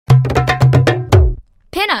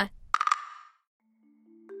Pinna!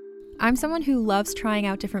 I'm someone who loves trying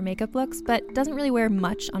out different makeup looks, but doesn't really wear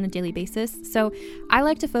much on a daily basis, so I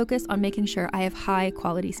like to focus on making sure I have high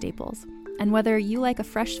quality staples. And whether you like a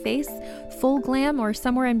fresh face, full glam, or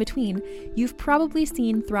somewhere in between, you've probably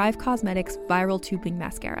seen Thrive Causemetics Viral Tubing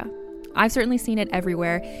Mascara. I've certainly seen it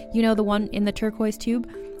everywhere. You know, the one in the turquoise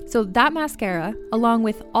tube? So that mascara, along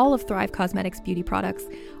with all of Thrive Causemetics beauty products,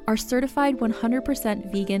 are certified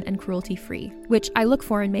 100% vegan and cruelty-free, which I look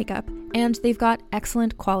for in makeup, and they've got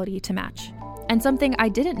excellent quality to match. And something I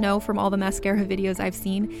didn't know from all the mascara videos I've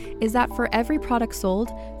seen is that for every product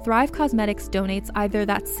sold, Thrive Causemetics donates either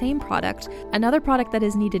that same product, another product that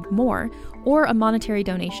is needed more, or a monetary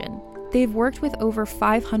donation. They've worked with over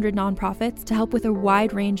 500 nonprofits to help with a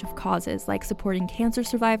wide range of causes like supporting cancer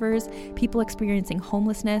survivors, people experiencing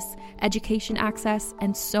homelessness, education access,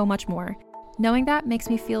 and so much more. Knowing that makes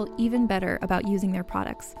me feel even better about using their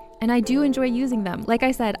products. And I do enjoy using them. Like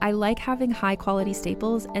I said, I like having high quality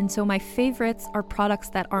staples, and so my favorites are products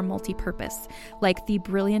that are multi-purpose, like the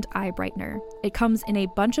Brilliant Eye Brightener. It comes in a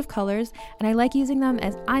bunch of colors, and I like using them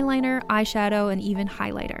as eyeliner, eyeshadow, and even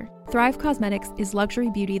highlighter. Thrive Causemetics is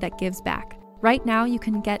luxury beauty that gives back. Right now, you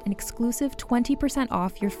can get an exclusive 20%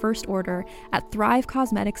 off your first order at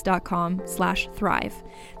thrivecausemetics.com/thrive.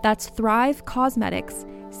 That's Thrive Causemetics,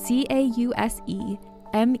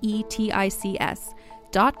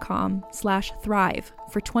 CAUSEMETICS.com/thrive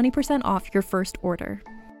for 20% off your first order.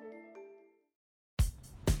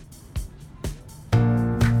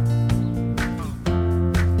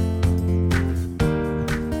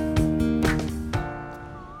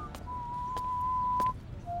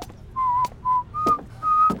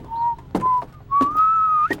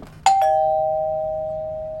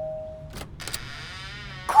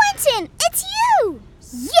 Quentin, it's you!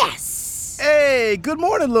 Yes! Hey, good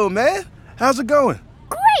morning, little man. How's it going?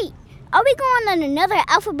 Great! Are we going on another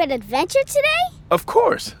alphabet adventure today? Of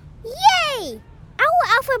course. Yay! Our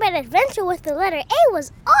alphabet adventure with the letter A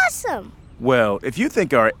was awesome! Well, if you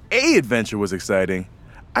think our A adventure was exciting,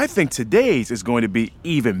 I think today's is going to be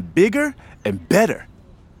even bigger and better.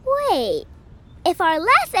 Wait, if our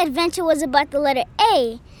last adventure was about the letter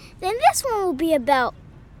A, then this one will be about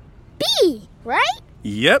B, right?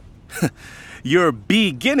 Yep. You're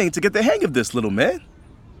beginning to get the hang of this, little man.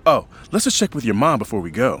 Oh, let's just check with your mom before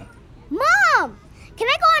we go. Mom! Can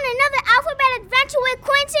I go on another alphabet adventure with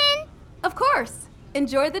Quentin? Of course.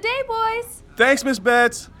 Enjoy the day, boys. Thanks, Miss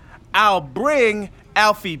Betts. I'll bring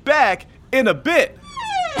Alfie back in a bit.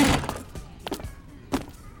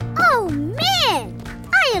 Oh, man!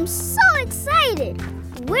 I am so excited!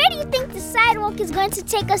 Where do you think the sidewalk is going to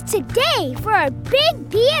take us today for our big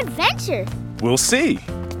B adventure? We'll see.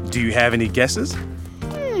 Do you have any guesses?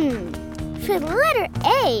 For the letter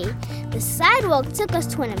A, the sidewalk took us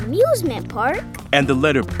to an amusement park. And the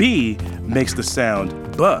letter B makes the sound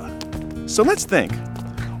buh. So let's think.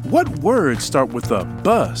 What words start with a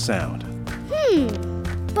buh sound?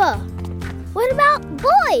 Buh. What about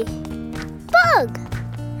boy? Bug.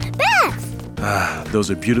 Bath. Ah,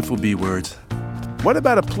 those are beautiful B words. What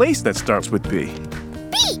about a place that starts with B?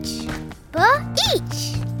 Beach.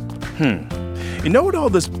 Beach. You know what all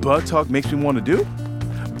this buh talk makes me want to do?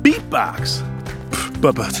 Beatbox.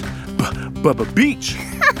 Beach.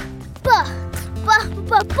 Boy.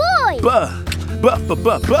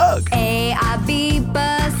 Bug.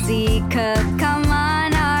 A-I-B-B-C, come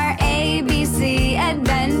on our ABC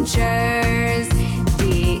adventures.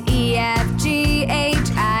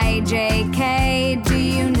 D-E-F-G-H-I-J-K, do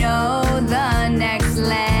you know the next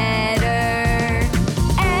letter?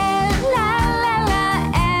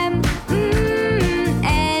 L-la-la-la-M,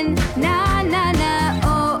 N,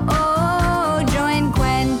 na-na-na-O-O. Join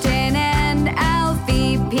Quentin and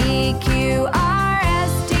Alfie, P-Q-R-S-T-U-V.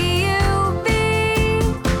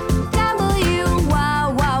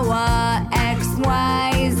 W-Y-Y-Y,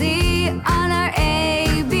 X-Y-Z on our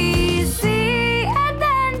ABC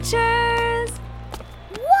adventures.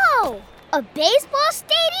 Whoa! A baseball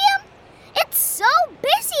stadium? It's so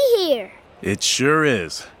busy here. It sure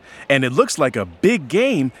is. And it looks like a big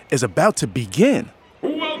game is about to begin.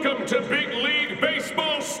 Welcome to Big League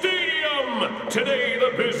Baseball Stadium! Today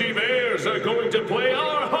the Busy Bears are going to play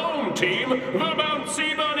our home team, the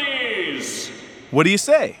Bouncy Bunnies! What do you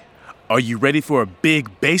say? Are you ready for a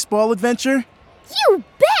big baseball adventure? You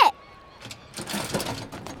bet!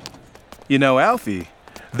 You know, Alfie,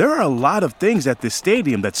 there are a lot of things at this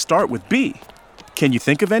stadium that start with B. Can you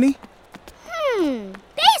think of any?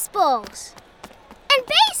 Baseballs. And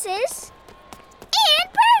bases. And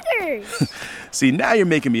burgers. See, now you're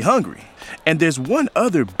making me hungry. And there's one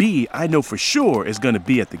other B I know for sure is going to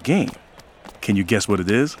be at the game. Can you guess what it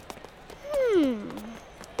is?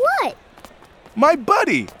 My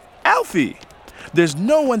buddy, Alfie. There's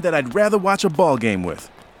no one that I'd rather watch a ball game with.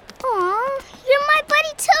 Aw, you're my buddy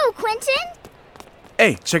too, Quentin.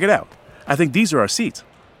 Hey, check it out. I think these are our seats.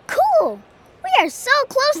 Cool. We are so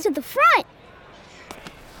close to the front.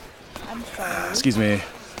 Excuse me.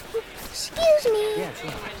 Excuse me.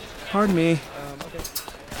 Pardon me.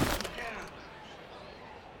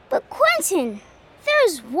 But Quentin,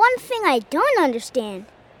 there's one thing I don't understand.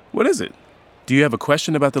 What is it? Do you have a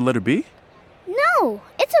question about the letter B? No,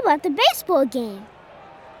 it's about the baseball game.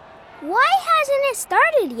 Why hasn't it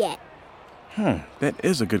started yet? That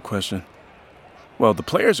is a good question. Well, the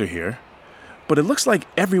players are here, but it looks like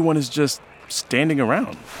everyone is just standing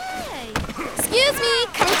around. Excuse me,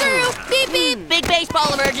 coming through. Beep, beep. Big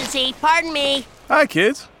baseball emergency. Pardon me. Hi,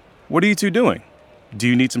 kids. What are you two doing? Do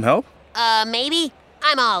you need some help? Maybe?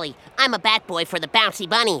 I'm Ollie. I'm a bat boy for the Bouncy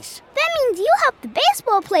Bunnies. That means you help the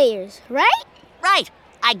baseball players, right? Right.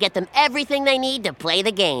 I get them everything they need to play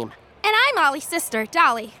the game. And I'm Ollie's sister,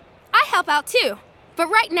 Dolly. I help out too. But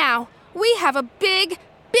right now, we have a big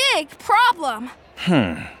problem.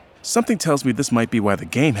 Something tells me this might be why the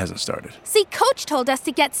game hasn't started. See, Coach told us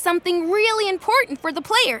to get something really important for the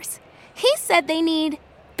players. He said they need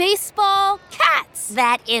baseball cats.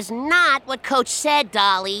 That is not what Coach said,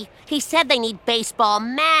 Dolly. He said they need baseball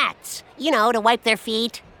mats. You know, to wipe their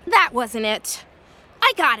feet. That wasn't it.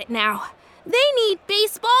 I got it now. They need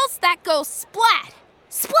baseballs that go splat.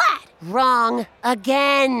 Splat! Wrong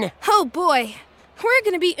again. Oh boy, we're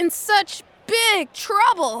gonna be in such big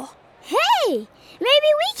trouble. Hey, maybe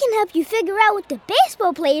we can help you figure out what the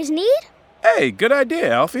baseball players need. Hey, good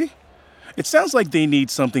idea, Alfie. It sounds like they need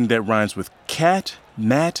something that rhymes with cat,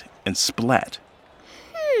 mat, and splat.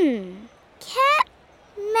 Cat,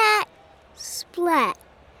 mat, splat.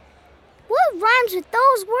 What rhymes with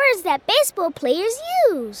those words that baseball players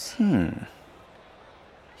use?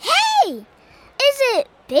 Hey! Is it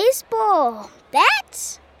baseball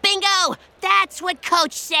bats? Bingo! That's what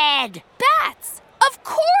Coach said. Bats! Of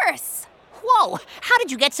course! Whoa, how did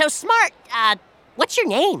you get so smart? What's your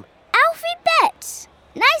name? Alfie Betts.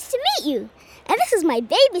 Nice to meet you. And this is my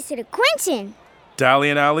babysitter, Quentin. Dolly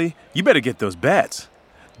and Ollie, you better get those bats.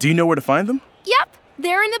 Do you know where to find them? Yep,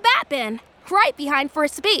 they're in the bat bin, right behind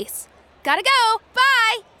first base. Gotta go.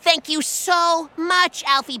 Bye! Thank you so much,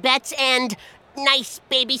 Alfie Betts and nice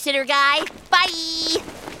babysitter guy. Bye!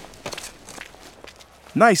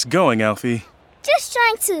 Nice going, Alfie. Just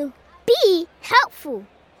trying to be helpful.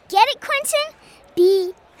 Get it, Quentin?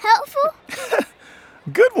 Be helpful?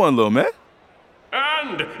 Good one, little man.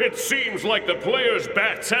 And it seems like the players'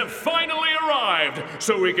 bats have finally arrived,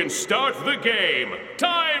 so we can start the game.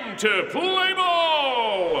 Time to play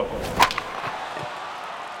ball!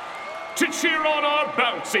 To cheer on our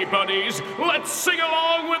Bouncy Bunnies, let's sing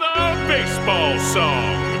along with our baseball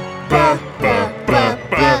song. Ba, ba, ba,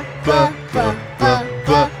 ba, ba, ba, ba,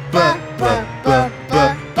 ba, ba, ba, ba,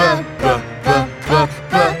 ba, ba,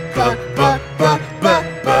 ba, ba, ba,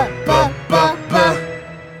 ba, ba, ba.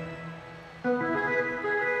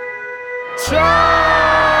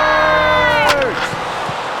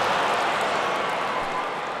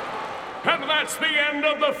 And that's the end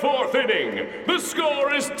of the fourth inning. The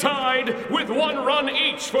score is tied with 1 run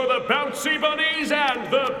each for the Bouncy Bunnies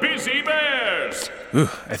and the Busy Bears.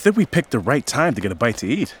 I think we picked the right time to get a bite to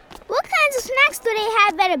eat. What kinds of snacks do they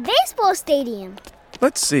have at a baseball stadium?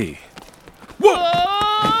 Let's see. Whoa!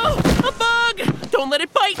 Oh, a bug! Don't let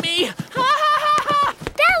it bite me! Ha ha ha ha!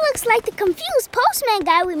 That looks like the confused postman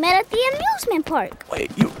guy we met at the amusement park.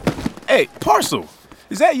 Wait, you... Hey, Parcel!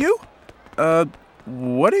 Is that you?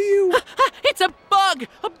 What are you... It's a bug!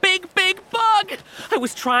 A big bug! I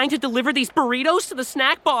was trying to deliver these burritos to the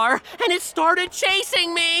snack bar, and it started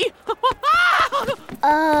chasing me!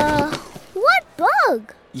 What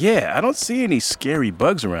bug? Yeah, I don't see any scary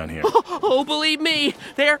bugs around here. Oh, believe me,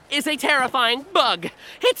 there is a terrifying bug.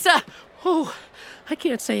 It's a... Oh, I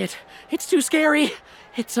can't say it. It's too scary.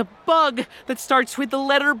 It's a bug that starts with the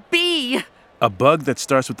letter B. A bug that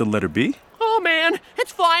starts with the letter B? Oh, man,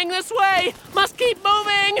 it's flying this way. Must keep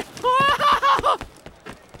moving.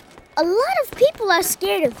 A lot of people are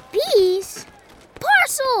scared of bees.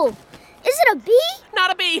 Parcel! Is it a bee?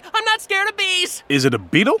 Not a bee. I'm not scared of bees. Is it a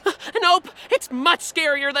beetle? Nope, it's much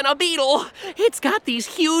scarier than a beetle. It's got these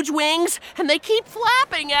huge wings, and they keep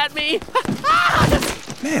flapping at me.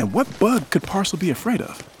 Man, what bug could Parcel be afraid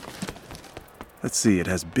of? Let's see, it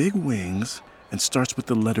has big wings and starts with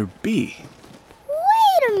the letter B.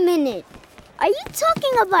 Wait a minute. Are you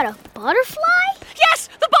talking about a butterfly? Yes,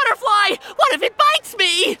 the butterfly! What if it bites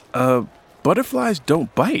me? Butterflies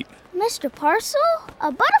don't bite. Mr. Parcel,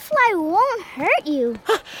 a butterfly won't hurt you.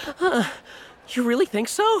 You really think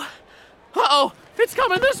so? Uh-oh, it's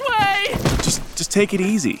coming this way! Just take it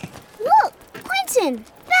easy. Look, Quentin,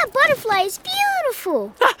 that butterfly is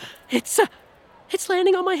beautiful. Ah, it's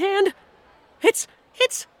landing on my hand. It's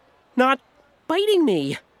not biting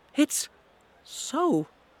me. It's so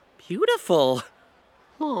beautiful.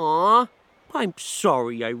 Aw, I'm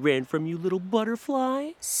sorry I ran from you, little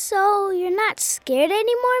butterfly. So you're not scared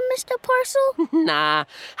anymore, Mr. Parcel? Nah,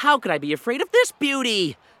 how could I be afraid of this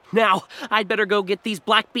beauty? Now, I'd better go get these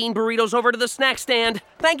black bean burritos over to the snack stand.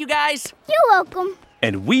 Thank you, guys. You're welcome.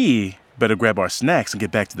 And we better grab our snacks and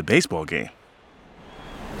get back to the baseball game.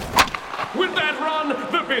 With that run,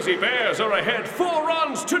 the Busy Bears are ahead 4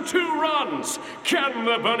 runs to 2 runs. Can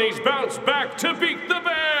the Bunnies bounce back to beat the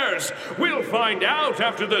Bears? We'll find out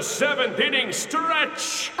after the 7th inning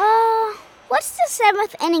stretch. What's the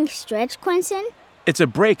 7th inning stretch, Quentin? It's a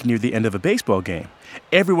break near the end of a baseball game.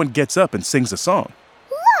 Everyone gets up and sings a song.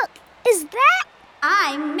 Look, is that?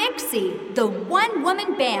 I'm Mixie, the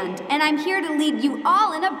one-woman band, and I'm here to lead you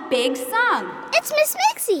all in a big song. It's Miss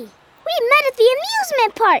Mixie. We met at the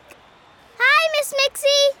amusement park. Hi, Miss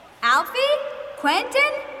Mixie. Alfie?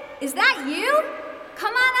 Quentin? Is that you?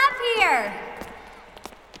 Come on up here.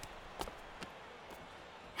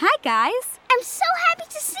 Hi, guys. I'm so happy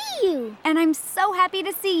to see you. And I'm so happy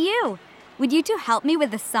to see you. Would you two help me with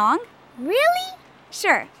the song? Really?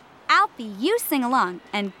 Sure. Alfie, you sing along.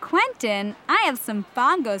 And Quentin, I have some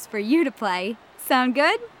bongos for you to play. Sound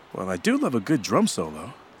good? Well, I do love a good drum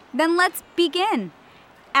solo. Then let's begin.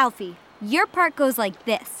 Alfie, your part goes like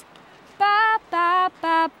this. Ba ba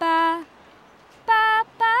ba ba. Ba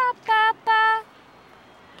ba ba ba.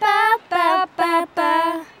 Ba ba ba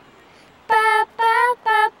ba. Ba ba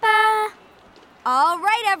ba ba. All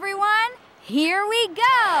right, everyone, here we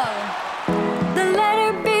go. The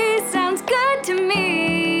letter B sounds good to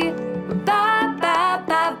me. Ba ba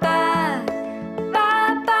ba ba.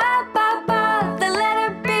 Ba ba ba ba. The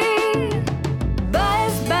letter B.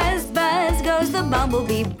 Buzz, buzz, buzz goes the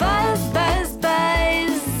bumblebee. Buzz, buzz,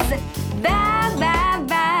 buzz. Ba ba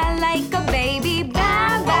ba like a baby.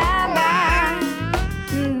 Ba ba ba.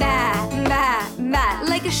 Ba ba ba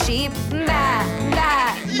like a sheep. Ba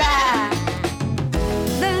ba ba.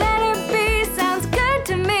 The letter B sounds good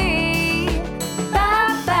to me. Ba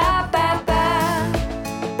ba ba ba.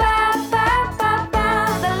 Ba ba ba ba.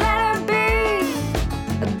 The letter B.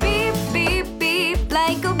 Beep beep beep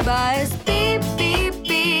like a buzz. Beep beep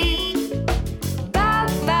beep. Ba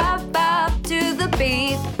ba ba to the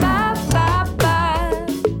beat. Ba ba ba.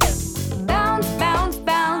 Bounce bounce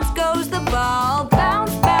bounce goes the ball.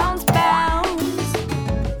 Bounce bounce bounce.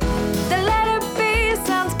 The letter B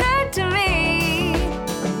sounds good to me.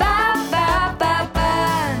 Ba ba ba ba.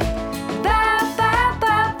 Ba ba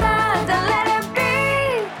ba ba. The letter B.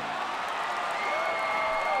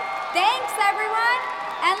 Thanks, everyone.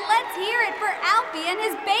 And let's hear it for Alfie and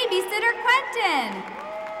his babysitter, Quentin.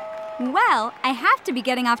 Well, I have to be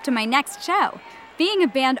getting off to my next show. Being a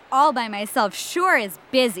band all by myself sure is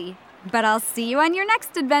busy. But I'll see you on your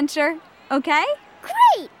next adventure, okay?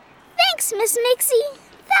 Great. Thanks, Miss Mixie.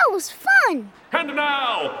 That was fun. And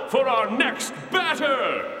now for our next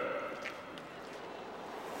batter.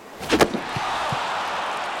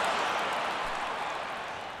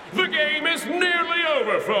 The game is nearly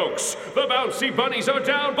over, folks. The Bouncy Bunnies are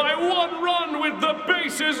down by 1 run with the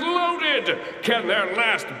bases loaded. Can their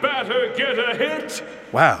last batter get a hit?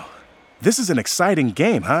 Wow, this is an exciting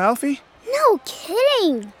game, huh, Alfie? No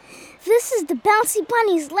kidding. This is the Bouncy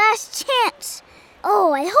Bunnies' last chance.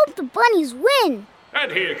 Oh, I hope the Bunnies win.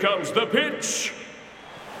 And here comes the pitch.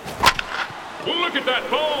 Look at that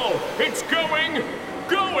ball. It's going,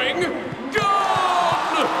 gone!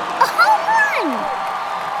 A home run!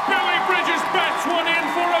 Billy Bridges bats one in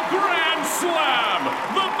for a grand slam.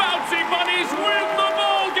 The Bouncy Bunnies win the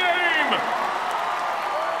ball game.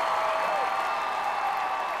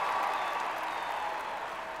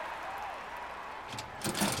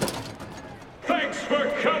 Thanks for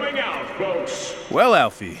coming out, folks. Well,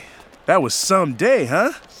 Alfie, that was some day,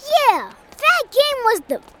 huh? Yeah, that game was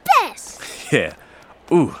the best. Yeah.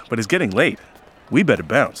 Ooh, but it's getting late. We better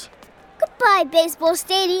bounce. Goodbye, baseball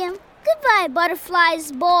stadium. Goodbye,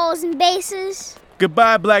 butterflies, balls, and bases.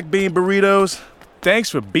 Goodbye, black bean burritos. Thanks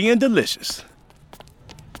for being delicious.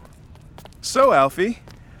 So, Alfie,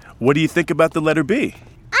 what do you think about the letter B?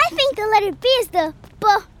 I think the letter B is the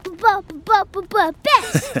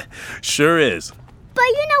best. Sure is. But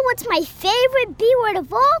you know what's my favorite B word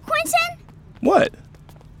of all, Quentin? What?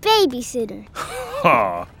 Babysitter.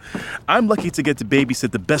 Aw, I'm lucky to get to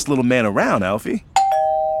babysit the best little man around, Alfie.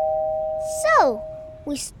 So,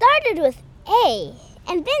 we started with A,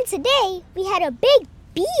 and then today we had a big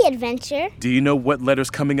B adventure. Do you know what letter's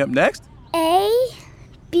coming up next?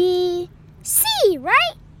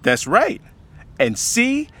 That's right. And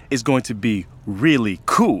C is going to be really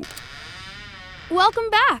cool. Welcome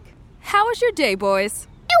back. How was your day, boys?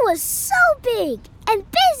 It was so big and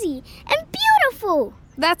busy and beautiful.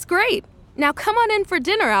 That's great. Now come on in for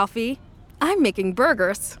dinner, Alfie. I'm making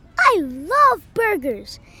burgers. I love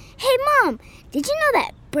burgers. Hey, Mom, did you know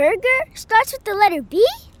that burger starts with the letter B?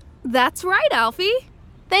 That's right, Alfie.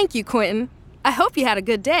 Thank you, Quentin. I hope you had a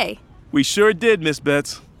good day. We sure did, Miss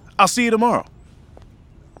Betts. I'll see you tomorrow.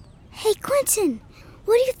 Hey, Quentin,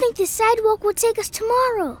 where do you think the sidewalk will take us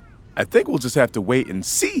tomorrow? I think we'll just have to wait and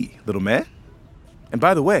see, little man. And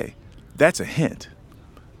by the way, that's a hint.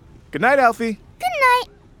 Good night, Alfie. Good night.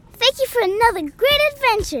 Thank you for another great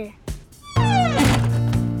adventure.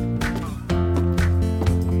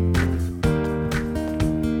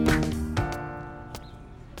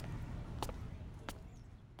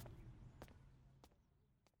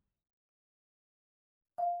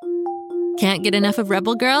 Can't get enough of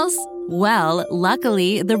Rebel Girls? Well,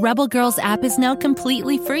 luckily, the Rebel Girls app is now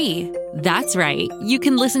completely free. That's right. You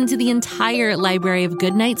can listen to the entire library of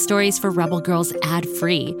goodnight stories for Rebel Girls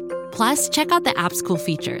ad-free. Plus, check out the app's cool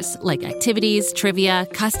features like activities, trivia,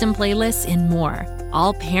 custom playlists, and more.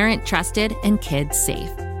 All parent-trusted and kids-safe.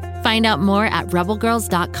 Find out more at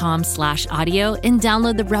rebelgirls.com/audio and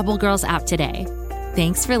download the Rebel Girls app today.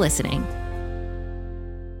 Thanks for listening.